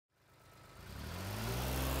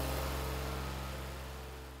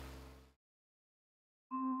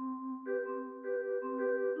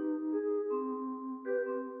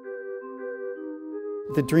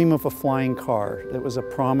The dream of a flying car. It was a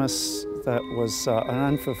promise that was an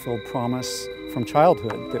unfulfilled promise from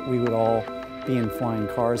childhood that we would all be in flying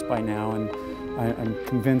cars by now, and I'm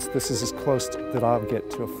convinced this is as close that I'll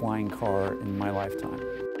get to a flying car in my lifetime.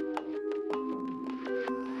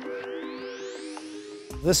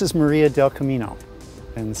 This is Maria del Camino,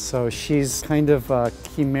 and so she's kind of a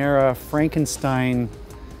chimera Frankenstein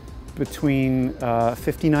between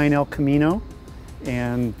 59 El Camino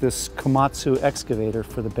and this Komatsu excavator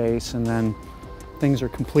for the base, and then things are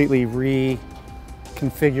completely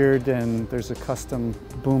reconfigured and there's a custom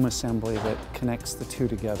boom assembly that connects the two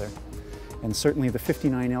together. And certainly the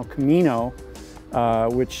 59 El Camino,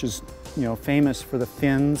 which is famous for the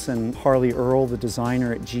fins, and Harley Earl, the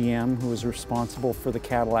designer at GM, who was responsible for the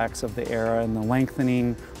Cadillacs of the era and the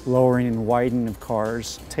lengthening, lowering and widening of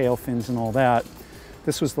cars, tail fins and all that.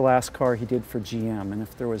 This was the last car he did for GM, and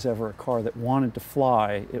if there was ever a car that wanted to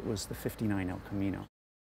fly, it was the 59 El Camino.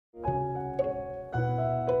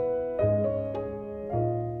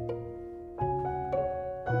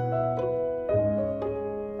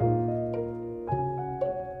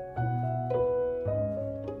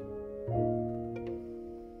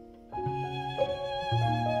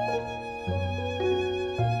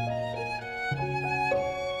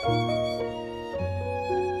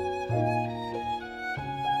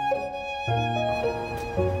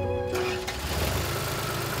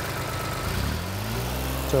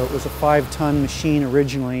 So it was a 5-ton machine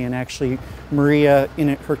originally, and actually Maria, in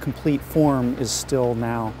her complete form, is still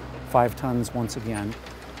now 5 tons once again.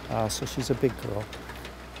 So she's a big girl.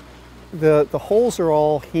 The holes are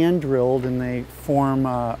all hand drilled, and they form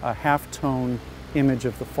a half-tone image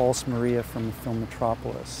of the false Maria from the film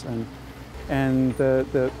Metropolis. And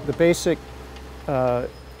the basic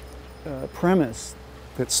premise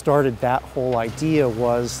that started that whole idea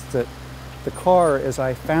was that the car, as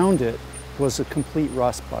I found it, was a complete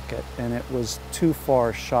rust bucket, and it was too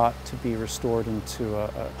far shot to be restored into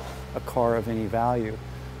a car of any value.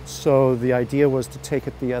 So the idea was to take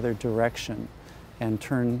it the other direction and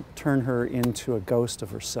turn her into a ghost of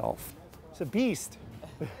herself. It's a beast.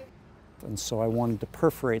 And so I wanted to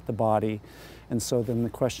perforate the body, and so then the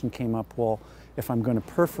question came up, well, if I'm going to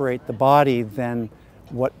perforate the body, then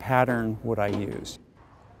what pattern would I use?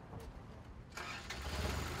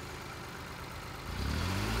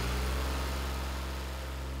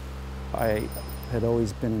 I had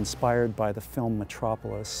always been inspired by the film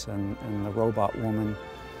Metropolis and the robot woman,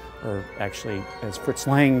 or actually, as Fritz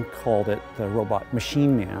Lang called it, the robot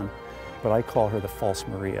machine man, but I call her the false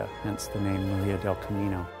Maria, hence the name Maria del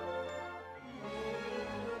Camino.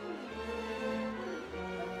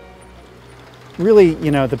 Really,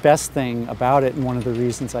 the best thing about it, and one of the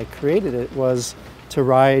reasons I created it, was to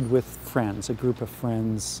ride with friends, a group of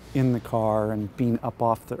friends in the car, and being up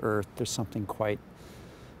off the earth. There's something quite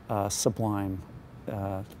sublime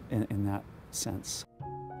in that sense.